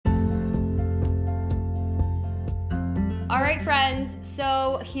All right, friends,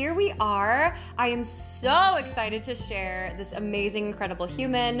 so here we are. I am so excited to share this amazing, incredible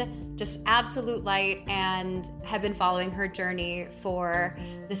human, just absolute light, and have been following her journey for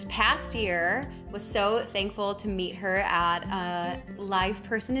this past year. Was so thankful to meet her at a live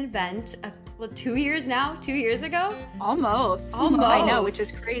person event 2 years ago? Almost. I know, which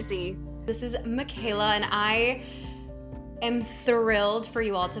is crazy. This is Mickaela, and I am thrilled for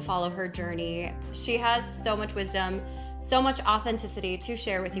you all to follow her journey. She has so much wisdom, so much authenticity to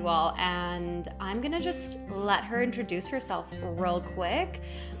share with you all, and I'm gonna just let her introduce herself real quick.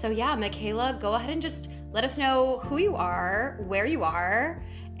 So yeah, Mickaela, go ahead and just let us know who you are, where you are,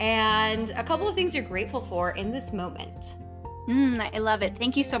 and a couple of things you're grateful for in this moment. I love it.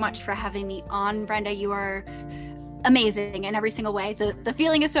 Thank you so much for having me on, Brenda. You are amazing in every single way. The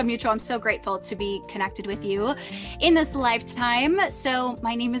feeling is so mutual. I'm so grateful to be connected with you in this lifetime. So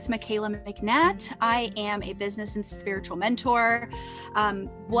my name is Mickaela McNatt. I am a business and spiritual mentor.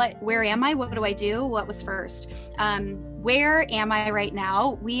 Where am I? What do I do? What was first? Where am I right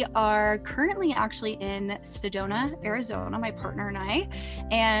now? We are currently actually in Sedona, Arizona, my partner and I.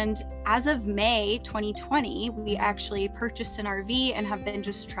 And as of May 2020, we actually purchased an RV and have been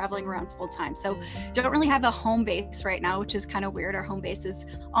just traveling around full time. So don't really have a home base right now, which is kind of weird. Our home base is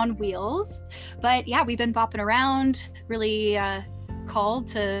on wheels. But yeah, we've been bopping around, really called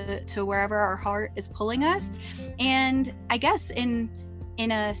to wherever our heart is pulling us. And I guess in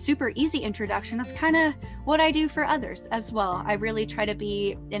a super easy introduction, that's kind of what I do for others as well. I really try to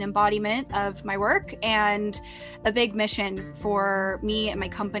be an embodiment of my work, and a big mission for me and my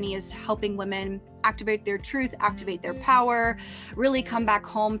company is helping women activate their truth, activate their power, really come back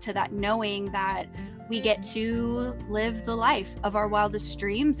home to that knowing that we get to live the life of our wildest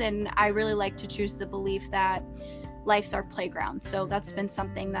dreams. And I really like to choose the belief that life's our playground. So that's been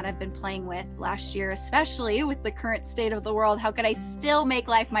something that I've been playing with last year, especially with the current state of the world. How could I still make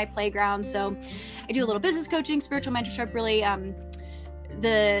life my playground? So I do a little business coaching, spiritual mentorship, really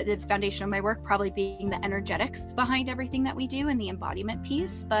the foundation of my work probably being the energetics behind everything that we do and the embodiment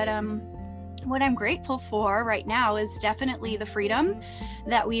piece. But what I'm grateful for right now is definitely the freedom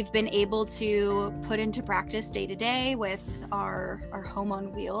that we've been able to put into practice day to day with our home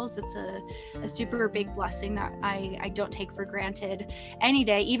on wheels. It's a super big blessing that I don't take for granted any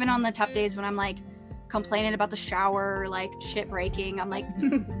day, even on the tough days when I'm like complaining about the shower, like shit breaking. I'm like,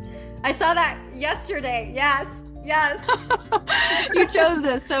 I saw that yesterday. Yes. You chose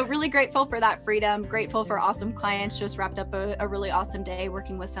this. So really grateful for that freedom, grateful for awesome clients. Just wrapped up a really awesome day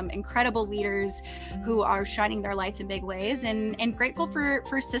working with some incredible leaders who are shining their lights in big ways, and grateful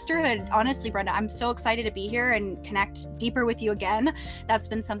for sisterhood. Honestly, Brenda, I'm so excited to be here and connect deeper with you again. That's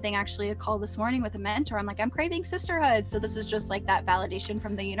been something, actually a call this morning with a mentor. I'm like, I'm craving sisterhood. So this is just like that validation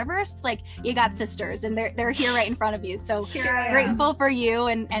from the universe. Like, you got sisters and they're here right in front of you. So grateful for you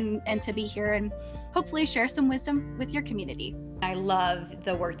and to be here and hopefully share some wisdom with your community. I love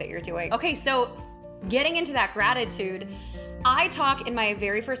the work that you're doing. Okay, so getting into that gratitude, I talk in my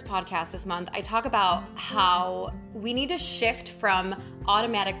very first podcast this month, I talk about how we need to shift from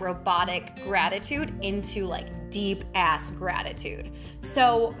automatic robotic gratitude into like deep ass gratitude.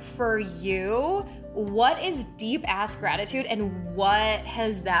 So for you, what is deep ass gratitude and what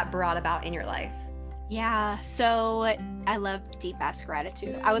has that brought about in your life? Yeah, so I love deep ass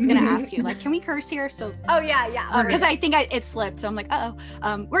gratitude. I was gonna ask you, like, can we curse here? So yeah, because I think it slipped. So I'm like,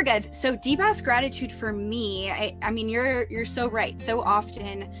 we're good. So deep ass gratitude for me, I mean, you're so right. So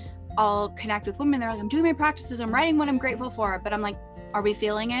often I'll connect with women. They're like, I'm doing my practices, I'm writing what I'm grateful for, but I'm like, are we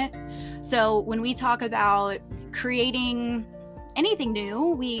feeling it? So when we talk about creating anything new,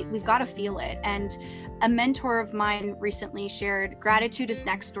 we've got to feel it. And a mentor of mine recently shared gratitude is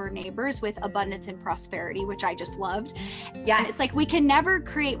next door neighbors with abundance and prosperity, which I just loved. Yeah, it's like we can never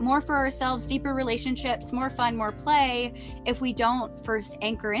create more for ourselves, deeper relationships, more fun, more play, if we don't first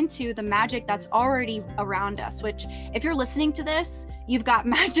anchor into the magic that's already around us, which if you're listening to this, you've got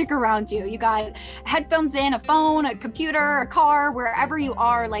magic around you. You got headphones in, a phone, a computer, a car, wherever you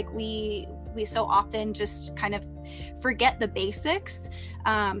are. Like we so often just kind of forget the basics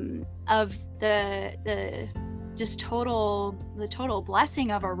of the total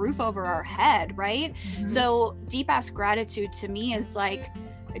blessing of a roof over our head, right? Mm-hmm. So deep ass gratitude to me is like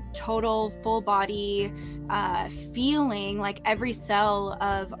a total full body feeling, like every cell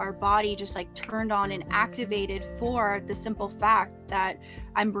of our body just like turned on and activated for the simple fact that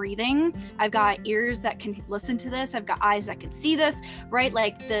I'm breathing. I've got ears that can listen to this. I've got eyes that can see this, right?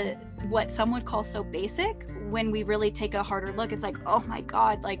 Like what some would call so basic when we really take a harder look, it's like, oh my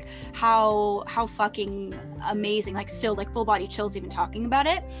God, like how fucking amazing, like still like full body chills even talking about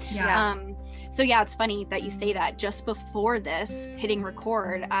it. Yeah. So yeah, it's funny that you say that. Just before this, hitting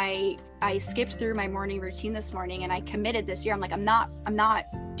record, I skipped through my morning routine this morning, and I committed this year. I'm like, I'm not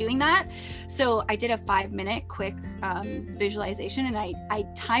doing that. So I did a 5-minute quick visualization, and I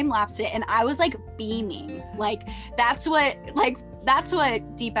time lapsed it, and I was like beaming. Like that's what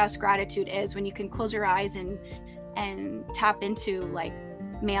deep ass gratitude is, when you can close your eyes and tap into like,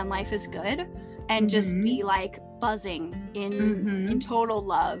 man, life is good, and just be like buzzing in total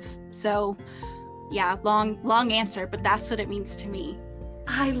love. So yeah, long answer, but that's what it means to me.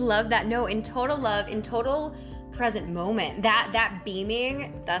 I love that. No, in total love, in total present moment, that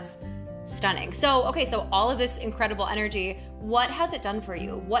beaming, that's stunning. So, okay, so all of this incredible energy, what has it done for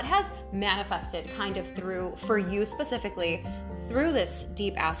you? What has manifested kind of through, for you specifically, through this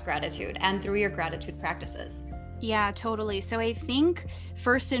deep ass gratitude and through your gratitude practices? Yeah, totally. So I think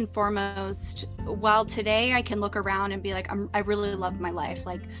first and foremost, while today I can look around and be like, I really love my life.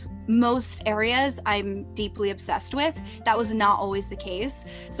 Like most areas I'm deeply obsessed with. That was not always the case.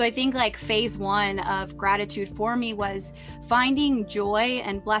 So I think like phase 1 of gratitude for me was finding joy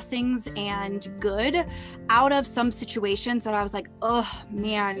and blessings and good out of some situations that I was like, oh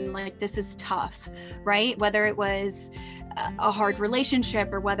man, like this is tough, right? Whether it was a hard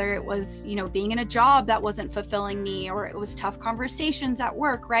relationship, or whether it was, being in a job that wasn't fulfilling me, or it was tough conversations at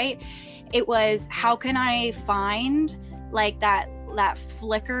work, right? It was, how can I find like that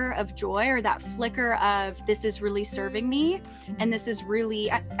flicker of joy, or that flicker of, this is really serving me, and this is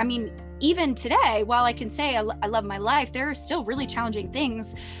really, I mean, even today, while I can say I love my life, there are still really challenging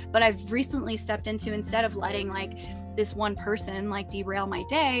things, but I've recently stepped into, instead of letting like this one person like derail my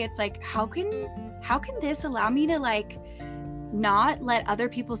day, it's like, how can this allow me to like not let other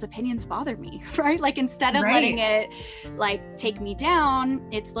people's opinions bother me, right? Like instead of letting it like take me down,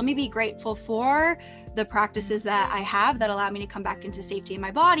 it's, let me be grateful for the practices that I have that allow me to come back into safety in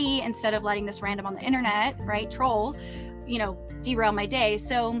my body, instead of letting this random on the internet, right, troll, derail my day.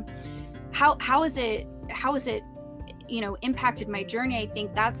 So how is it impacted my journey? I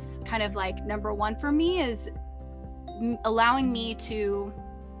think that's kind of like number 1 for me, is allowing me to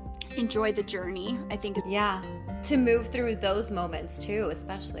enjoy the journey. I think to move through those moments too,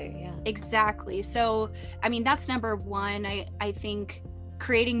 especially. Exactly. So I mean, that's number 1. I think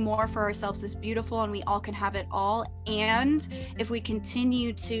creating more for ourselves is beautiful, and we all can have it all. And if we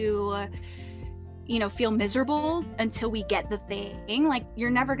continue to feel miserable until we get the thing, like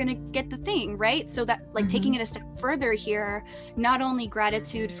you're never going to get the thing, right? So that like taking it a step further here, not only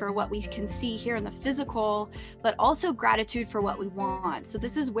gratitude for what we can see here in the physical, but also gratitude for what we want. So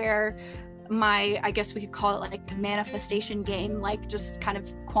this is where I guess we could call it like manifestation game, like just kind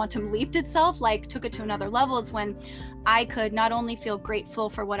of quantum leaped itself, like took it to another level, is when I could not only feel grateful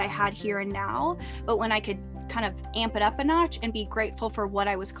for what I had here and now, but when I could kind of amp it up a notch and be grateful for what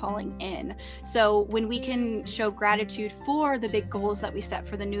I was calling in. So when we can show gratitude for the big goals that we set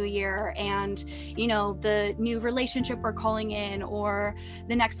for the new year, and the new relationship we're calling in, or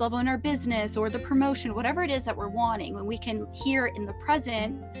the next level in our business, or the promotion, whatever it is that we're wanting, when we can here in the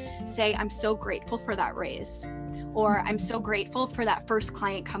present say, I'm so grateful for that raise, or I'm so grateful for that first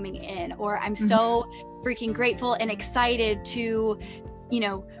client coming in, or I'm so freaking grateful and excited to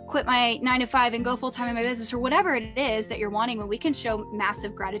quit my 9-to-5 and go full time in my business, or whatever it is that you're wanting. When we can show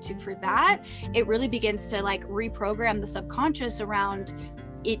massive gratitude for that, it really begins to like reprogram the subconscious around,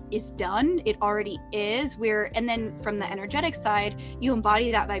 it is done, it already is. And then from the energetic side, you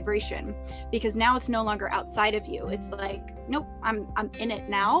embody that vibration, because now it's no longer outside of you. It's like, nope, I'm in it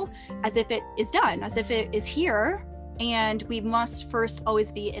now, as if it is done, as if it is here. And we must first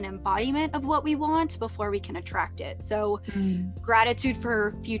always be an embodiment of what we want before we can attract it. So gratitude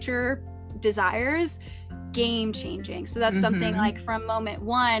for future desires, game changing. So that's something like from moment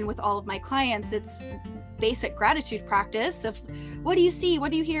 1 with all of my clients, it's basic gratitude practice of, what do you see?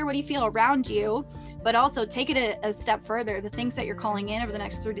 What do you hear? What do you feel around you? But also take it a step further. The things that you're calling in over the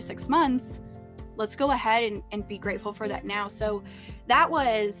next 3 to 6 months, let's go ahead and be grateful for that now. So that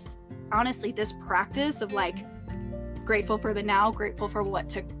was honestly this practice of like, grateful for the now, grateful for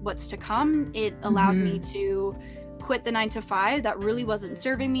what's to come. It allowed me to quit the 9-to-5 that really wasn't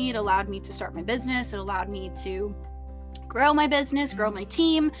serving me. It allowed me to start my business. It allowed me to grow my business, grow my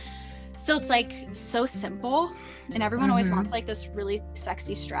team. So it's like so simple, and everyone always wants like this really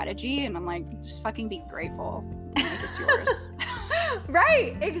sexy strategy, and I'm like, just fucking be grateful. Like, it's yours.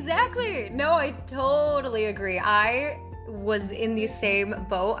 Right, exactly. No, I totally agree. I was in the same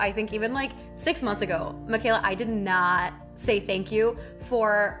boat. I think even like 6 months ago, Mickaela, I did not say thank you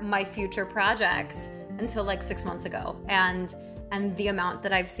for my future projects until like 6 months ago. And the amount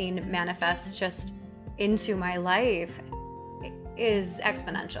that I've seen manifest just into my life is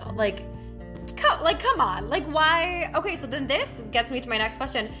exponential. Like, come on, like, why? Okay, so then this gets me to my next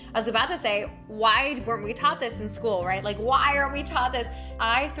question. I was about to say, why weren't we taught this in school, right? Like, why aren't we taught this?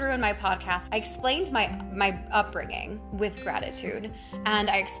 I threw in my podcast, I explained my upbringing with gratitude, and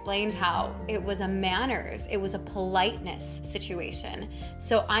I explained how it was a manners, it was a politeness situation.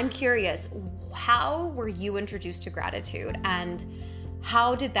 So I'm curious, how were you introduced to gratitude, and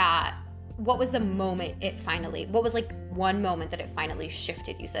how did that, what was the moment what was like one moment that it finally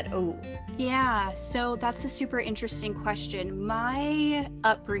shifted? You said, oh. Yeah, so that's a super interesting question. My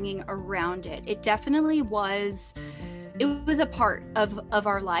upbringing around it definitely was, it was a part of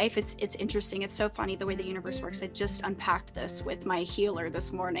our life. It's interesting. It's so funny the way the universe works. I just unpacked this with my healer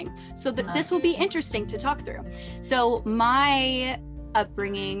this morning. So this will be interesting to talk through. So my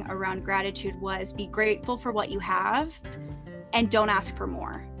upbringing around gratitude was be grateful for what you have and don't ask for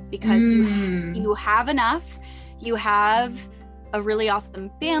more. Because you have enough, you have a really awesome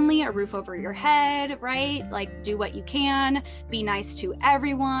family, a roof over your head, right? Like, do what you can, be nice to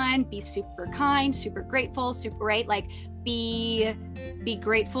everyone, be super kind, super grateful, super, right? Like, be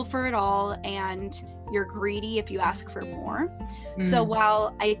grateful for it all, and you're greedy if you ask for more. So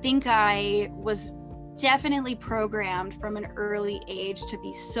while I think I was definitely programmed from an early age to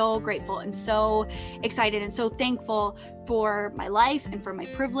be so grateful and so excited and so thankful for my life and for my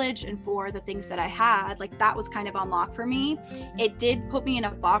privilege and for the things that I had, like, that was kind of unlocked for me. It did put me in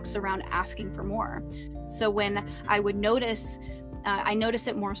a box around asking for more. So when I would notice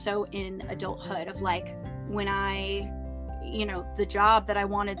it more so in adulthood, of like, when the job that I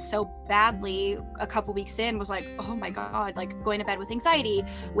wanted so badly a couple weeks in was like, oh my God, like going to bed with anxiety,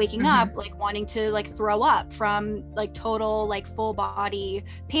 waking up, like wanting to like throw up from like total, like full body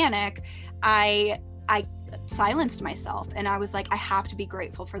panic. I silenced myself, and I was like, I have to be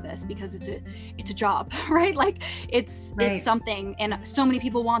grateful for this because it's a job, right? Like it's something, and so many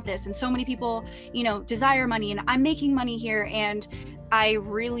people want this, and so many people, desire money, and I'm making money here. And I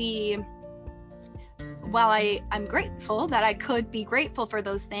really, while I'm grateful that I could be grateful for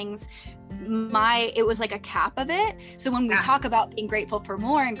those things, it was like a cap of it. So when we talk about being grateful for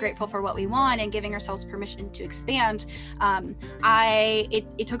more and grateful for what we want and giving ourselves permission to expand,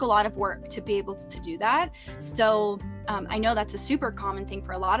 it took a lot of work to be able to do that. So I know that's a super common thing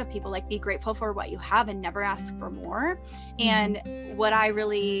for a lot of people, like, be grateful for what you have and never ask for more. And what I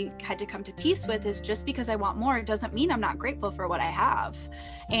really had to come to peace with is, just because I want more, it doesn't mean I'm not grateful for what I have.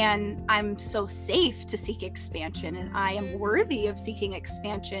 And I'm so safe to seek expansion, and I am worthy of seeking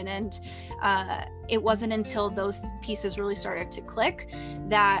expansion. And it wasn't until those pieces really started to click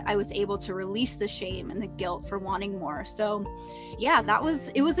that I was able to release the shame and the guilt for wanting more. So yeah,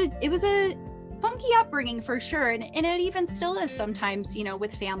 it was a funky upbringing for sure, and it even still is sometimes.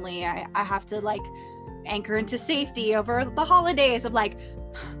 With family, I have to like anchor into safety over the holidays of like,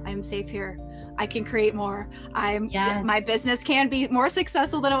 I'm safe here, I can create more, my business can be more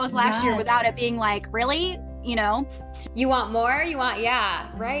successful than it was last year, without it being like, really, you want more,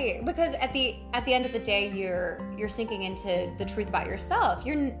 right? Because at the end of the day, you're sinking into the truth about yourself.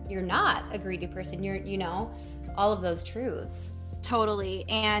 You're not a greedy person, you're all of those truths. Totally.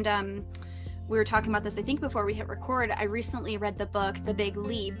 And we were talking about this, I think, before we hit record. I recently read the book, The Big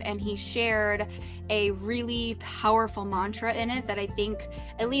Leap, and he shared a really powerful mantra in it that I think,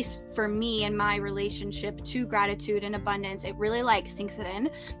 at least for me and my relationship to gratitude and abundance, it really like sinks it in.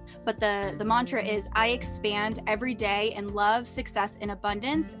 But the mantra is, I expand every day in love, success, and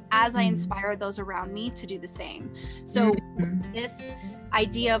abundance as I inspire those around me to do the same. So this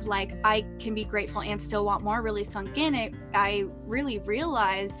idea of like, I can be grateful and still want more really sunk in. I really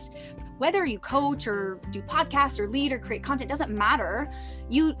realized, whether you coach or do podcasts or lead or create content, doesn't matter.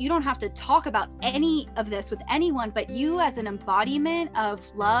 You don't have to talk about any of this with anyone, but you, as an embodiment of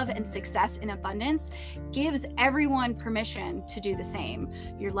love and success and abundance, gives everyone permission to do the same.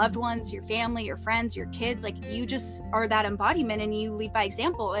 Your loved ones, your family, your friends, your kids, like, you just are that embodiment, and you lead by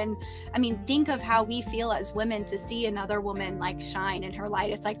example. And I mean, think of how we feel as women to see another woman like shine in her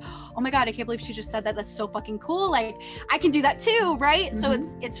light. It's like, oh my God, I can't believe she just said that. That's so fucking cool. Like, I can do that too, right? So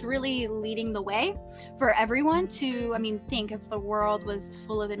it's really leading the way for everyone to, I mean, think if the world was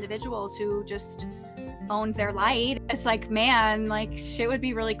full of individuals who just owned their light, it's like, man, like, shit would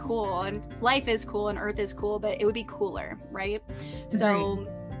be really cool, and life is cool and earth is cool, but it would be cooler, right? So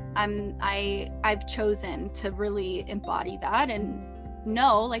I've chosen to really embody that and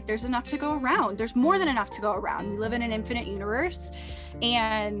know, like, there's enough to go around. There's more than enough to go around. We live in an infinite universe,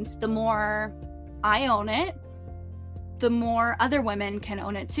 and the more I own it, the more other women can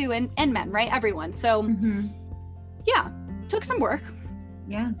own it too, and men, right? Everyone. So yeah, took some work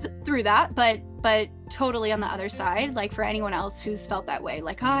through that, but totally on the other side, like for anyone else who's felt that way,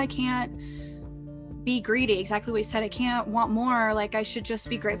 like, oh, I can't be greedy, exactly what you said, I can't want more, like I should just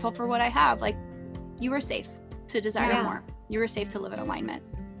be grateful for what I have. Like, you were safe to desire more. You were safe to live in alignment.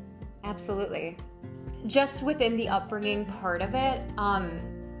 Absolutely. Just within the upbringing part of it,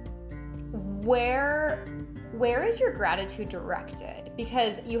 where is your gratitude directed?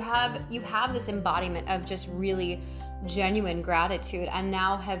 Because you have this embodiment of just really genuine gratitude, and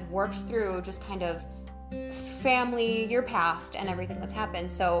now have worked through just kind of family, your past, and everything that's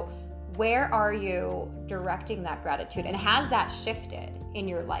happened. So where are you directing that gratitude, and has that shifted in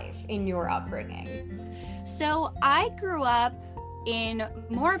your life, in your upbringing? So I grew up in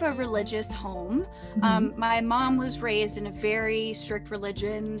more of a religious home. My mom was raised in a very strict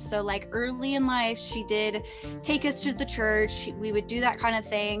religion. So like early in life, she did take us to the church. We would do that kind of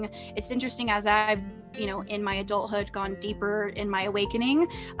thing. It's interesting, as I've, in my adulthood, gone deeper in my awakening.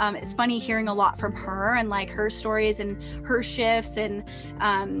 It's funny hearing a lot from her and like her stories and her shifts. And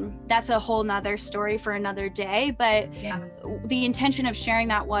that's a whole nother story for another day. But the intention of sharing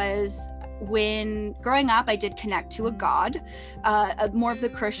that was, when growing up, I did connect to a God, more of the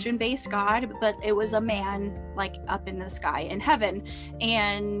Christian-based God, but it was a man like up in the sky in heaven.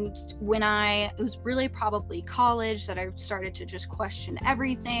 And when it was really probably college that I started to just question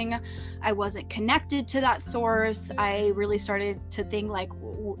everything. I wasn't connected to that source. I really started to think like,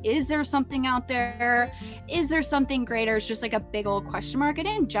 is there something out there? Is there something greater? It's just like a big old question mark. I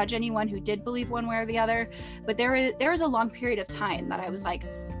didn't judge anyone who did believe one way or the other, but there was a long period of time that I was like,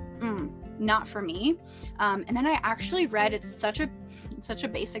 not for me. And then I actually read, it's such a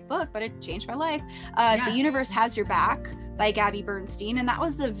basic book, but it changed my life. The Universe Has Your Back by Gabby Bernstein. And that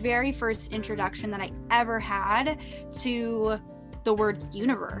was the very first introduction that I ever had to the word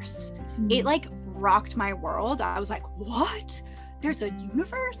universe. It like rocked my world. I was like, what? There's a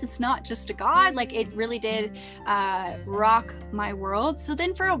universe? It's not just a God? Like, it really did rock my world. So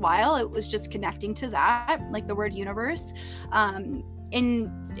then for a while, it was just connecting to that, like the word universe.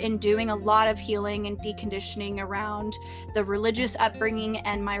 In doing a lot of healing and deconditioning around the religious upbringing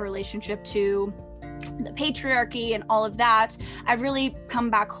and my relationship to the patriarchy and all of that, I've really come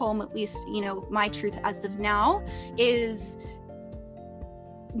back home, at least, my truth as of now is,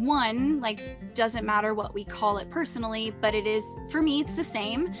 one, like, doesn't matter what we call it personally, but it is, for me, it's the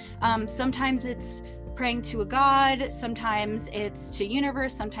same. Sometimes it's praying to a God, sometimes it's to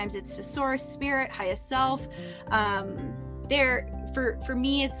universe, sometimes it's to source, spirit, highest self. For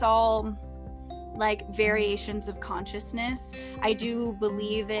me, it's all like variations of consciousness. I do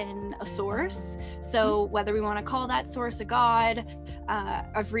believe in a source. So whether we want to call that source a God,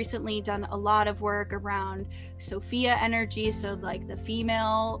 I've recently done a lot of work around Sophia energy. So like the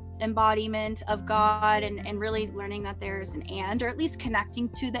female embodiment of God, and really learning that there's an and, or at least connecting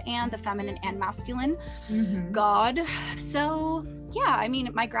to the feminine and masculine God. So yeah, I mean,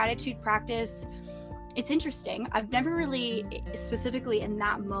 my gratitude practice, it's interesting. I've never really specifically in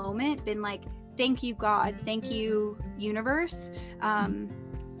that moment been like, thank you, God, thank you, universe.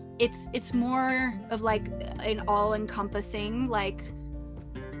 It's more of like an all-encompassing like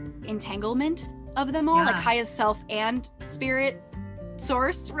entanglement of them all, like highest self and spirit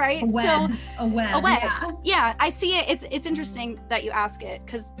source, right? A web. Yeah, I see it. It's interesting that you ask it,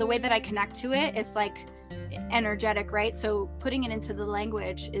 because the way that I connect to it, it's like energetic, right? So putting it into the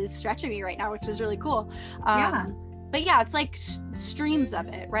language is stretching me right now, which is really cool. But yeah, it's like streams of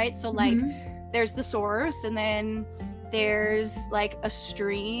it, right? So like there's the source, and then there's like a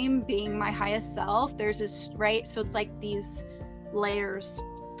stream being my highest self. There's this, right? So it's like these layers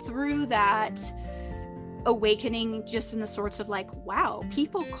through that awakening, just in the sorts of like, wow,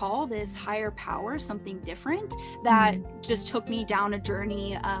 people call this higher power something different. That just took me down a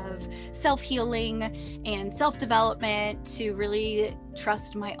journey of self-healing and self-development to really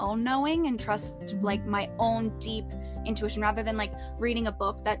trust my own knowing and trust like my own deep intuition, rather than like reading a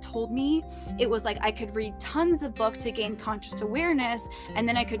book that told me. It was like I could read tons of books to gain conscious awareness, and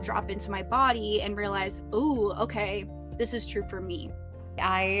then I could drop into my body and realize, oh, okay, this is true for me.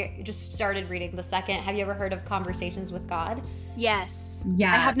 I just started reading the second. Have you ever heard of Conversations with God? Yes.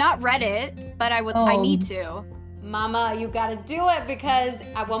 I have not read it, but I need to. Mama, you got to do it, because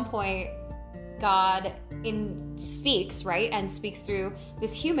at one point God speaks, right? And speaks through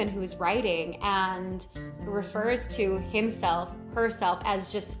this human who's writing and refers to himself, herself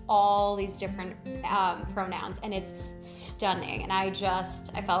as just all these different pronouns. And it's stunning. And I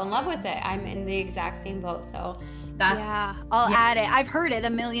fell in love with it. I'm in the exact same boat. So Yeah, I'll add it. I've heard it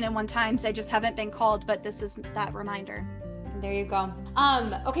 1,000,001 times. I just haven't been called, but this is that reminder. There you go.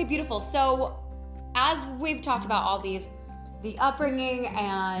 Okay, beautiful. So as we've talked about all these, the upbringing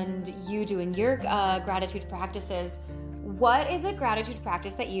and you doing your gratitude practices, what is a gratitude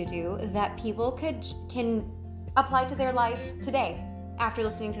practice that you do that people can apply to their life today after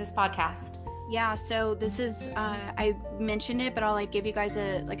listening to this podcast? Yeah, so this is I mentioned it, but I'll give you guys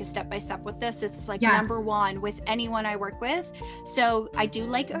a step-by-step with this. It's number one with anyone I work with. So I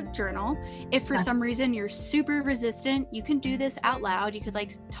do a journal. If for some reason you're super resistant, you can do this out loud. You could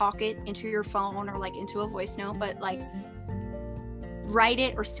talk it into your phone or into a voice note, but write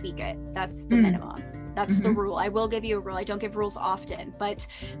it or speak it. That's the minimum. That's the rule. I will give you a rule. I don't give rules often, but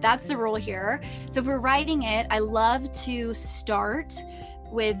that's the rule here. So if we're writing it, I love to start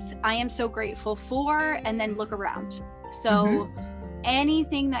with I am so grateful for, and then look around. So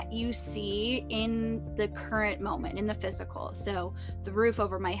anything that you see in the current moment, in the physical. So the roof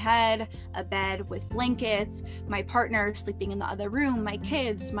over my head, a bed with blankets, my partner sleeping in the other room, my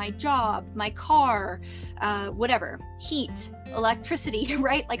kids, my job, my car, whatever, heat, electricity,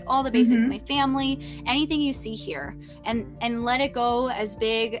 right? All the basics, my family, anything you see here, and let it go as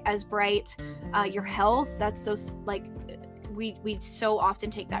big, as bright. Your health, that's so we so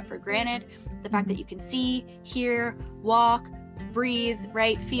often take that for granted. The fact that you can see, hear, walk, breathe,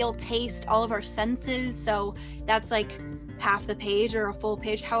 right? Feel, taste, all of our senses. So that's half the page or a full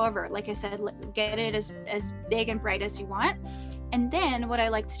page. However, like I said, get it as big and bright as you want. And then what I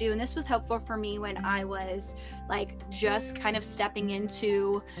like to do, and this was helpful for me when I was just kind of stepping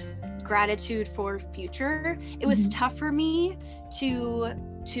into gratitude for future, it was tough for me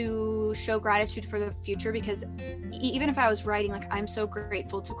to show gratitude for the future, because even if I was writing I'm so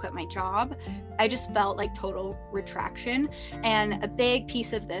grateful to quit my job, I just felt total retraction. And a big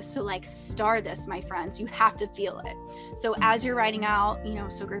piece of this, so star this, my friends, you have to feel it. So as you're writing out,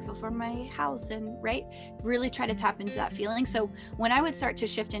 so grateful for my house, and right, really try to tap into that feeling. So when I would start to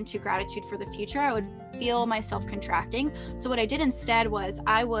shift into gratitude for the future, I would feel myself contracting. So what I did instead was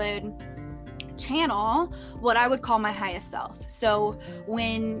I would channel what I would call my highest self. So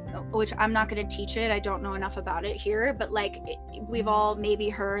which I'm not going to teach it, I don't know enough about it here, but we've all maybe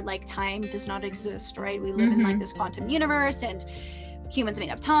heard time does not exist, right? We live in this quantum universe, and humans made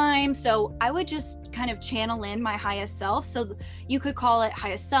up time. So I would just kind of channel in my highest self. So you could call it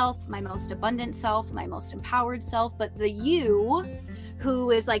highest self, my most abundant self, my most empowered self, but the you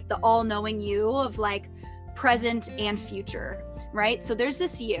who is the all-knowing you of present and future, right? So there's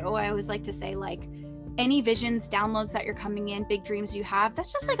this you, I always like to say, any visions, downloads that you're coming in, big dreams you have,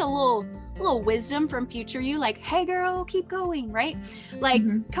 that's just a little wisdom from future you, hey girl, keep going, right?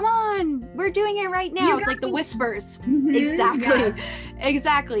 Come on, we're doing it right now. It's the whispers.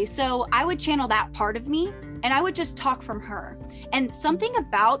 Exactly. So I would channel that part of me, and I would just talk from her. And something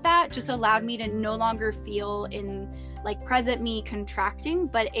about that just allowed me to no longer feel in present me contracting,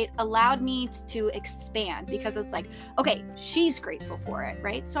 but it allowed me to expand, because it's okay, she's grateful for it,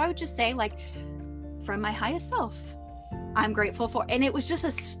 right? So I would just say from my highest self, I'm grateful for, and it was just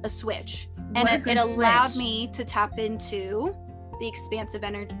a switch, and it allowed me to tap into the expansive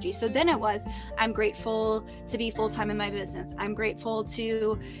energy. So then it was, I'm grateful to be full-time in my business. I'm grateful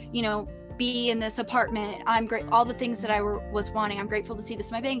to, be in this apartment. I'm great. All the things that I was wanting. I'm grateful to see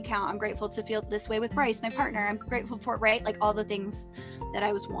this in my bank account. I'm grateful to feel this way with Bryce, my partner. I'm grateful for, right? All the things that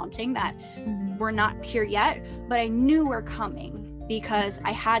I was wanting that were not here yet, but I knew were coming, because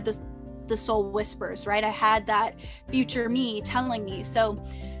I had the soul whispers, right? I had that future me telling me. So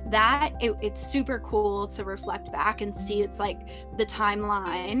that it's super cool to reflect back and see it's the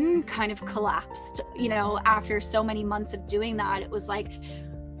timeline kind of collapsed, after so many months of doing that. It was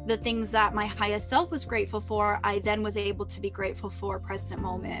the things that my highest self was grateful for, I then was able to be grateful for present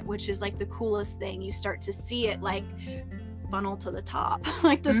moment, which is the coolest thing. You start to see it funnel to the top,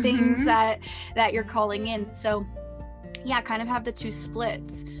 the things that you're calling in. So yeah, kind of have the two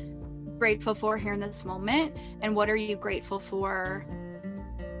splits. Grateful for here in this moment, and what are you grateful for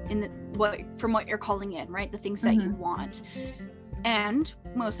from what you're calling in, right? The things that you want. And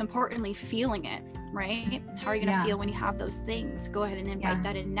most importantly, feeling it, right? How are you going to feel when you have those things? Go ahead and invite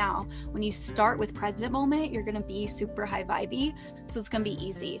that in now. When you start with present moment, you're going to be super high vibey. So it's going to be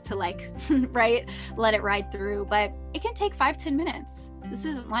easy to right? Let it ride through, but it can take 5-10 minutes. This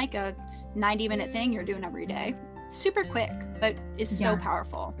isn't a 90-minute thing you're doing every day. Super quick, but it's so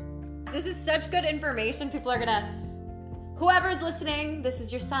powerful. This is such good information. People are going to, whoever's listening, this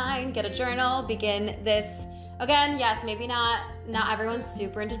is your sign. Get a journal, begin this. Again, yes, maybe not everyone's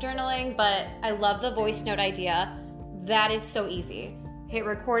super into journaling, but I love the voice note idea. That is so easy. Hit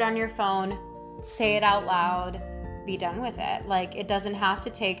record on your phone, say it out loud, be done with it. Like, it doesn't have to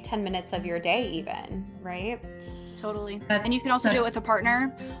take 10 minutes of your day even, right? Totally. And you can also do it with a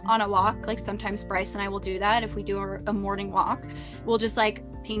partner on a walk. Like sometimes Bryce and I will do that. If we do a morning walk, we'll just like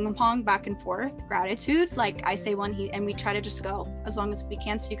ping pong back and forth gratitude. Like I say one, and we try to just go as long as we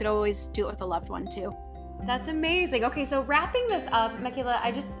can. So you could always do it with a loved one too. That's amazing. Okay, so wrapping this up, Mickaela,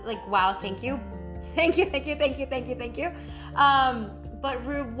 I just like, wow, thank you. Thank you. But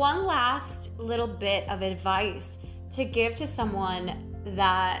Rue, one last little bit of advice to give to someone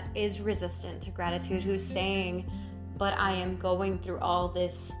that is resistant to gratitude, who's saying, but I am going through all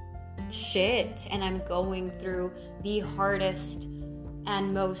this shit and I'm going through the hardest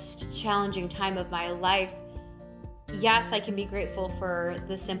and most challenging time of my life. Yes, I can be grateful for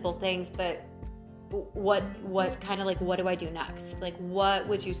the simple things, but what do I do next? Like, what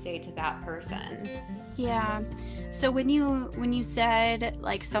would you say to that person? Yeah. So when you said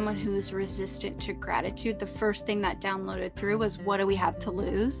like someone who's resistant to gratitude, the first thing that downloaded through was, what do we have to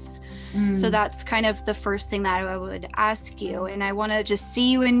lose? So that's kind of the first thing that I would ask you. And I want to just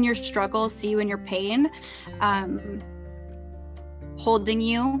see you in your struggle, see you in your pain, holding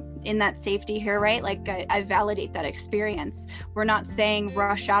you in that safety here, right? Like I validate that experience. We're not saying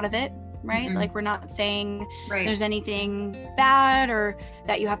rush out of it, right? Mm-hmm. Like we're not saying there's anything bad or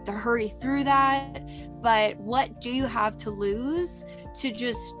that you have to hurry through that, but what do you have to lose to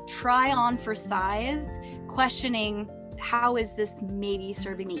just try on for size, questioning how is this maybe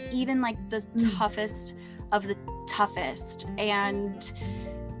serving me, even like the toughest of the toughest. And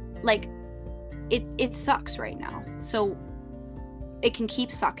like it sucks right now, so it can keep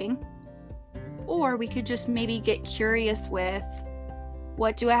sucking, or we could just maybe get curious with,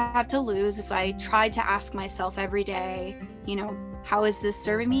 what do I have to lose if I tried to ask myself every day, how is this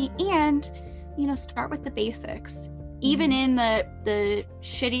serving me? And, start with the basics. Even in the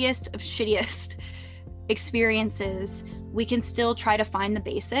shittiest of shittiest experiences, we can still try to find the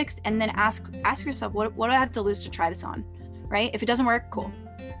basics and then ask yourself, what do I have to lose to try this on, right? If it doesn't work, cool.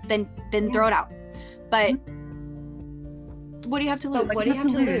 Then throw it out. But what do you have to lose? What do you have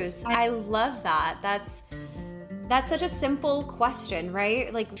to lose? I love that. That's such a simple question,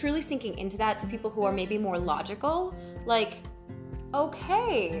 right? Like truly sinking into that to people who are maybe more logical, like,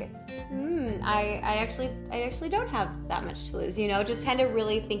 okay, I actually don't have that much to lose, just kind of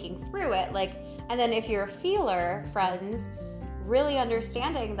really thinking through it. Like, and then if you're a feeler, friends, really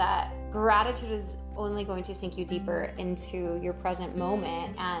understanding that gratitude is only going to sink you deeper into your present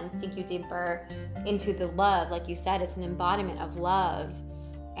moment and sink you deeper into the love. Like you said, it's an embodiment of love.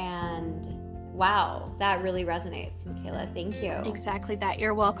 And wow, that really resonates, Mickaela. Thank you. Exactly that.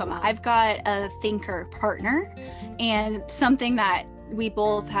 You're welcome. I've got a thinker partner, and something that we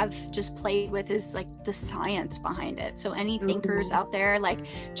both have just played with is like the science behind it. So any thinkers out there, like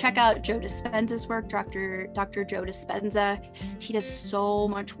check out Joe Dispenza's work, Dr. Joe Dispenza. He does so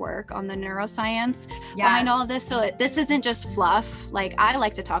much work on the neuroscience behind all of this. So this isn't just fluff. Like I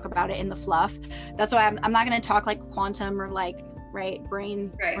like to talk about it in the fluff. That's why I'm not going to talk like quantum or like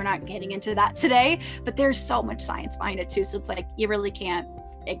brain. We're not getting into that today, but there's so much science behind it too. So it's like, you really can't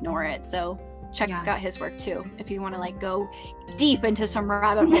ignore it. So check out his work too, if you want to like go deep into some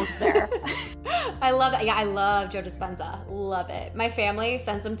rabbit holes there. I love that. Yeah, I love Joe Dispenza. Love it. My family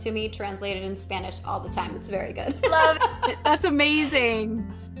sends them to me translated in Spanish all the time. It's very good. Love it. That's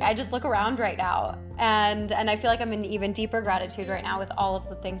amazing. I just look around right now and I feel like I'm in even deeper gratitude right now with all of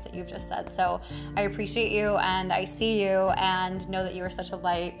the things that you've just said. So I appreciate you and I see you and know that you are such a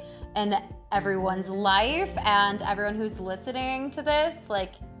light in everyone's life, and everyone who's listening to this,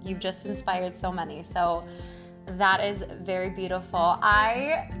 like you've just inspired so many. So that is very beautiful.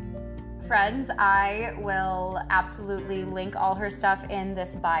 Friends, I will absolutely link all her stuff in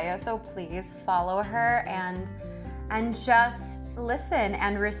this bio. So please follow her and just listen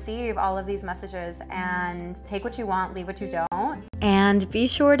and receive all of these messages and take what you want, leave what you don't. And be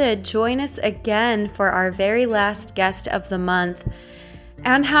sure to join us again for our very last guest of the month.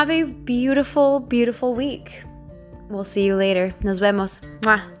 And have a beautiful, beautiful week. We'll see you later. Nos vemos.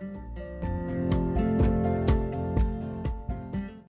 Mwah.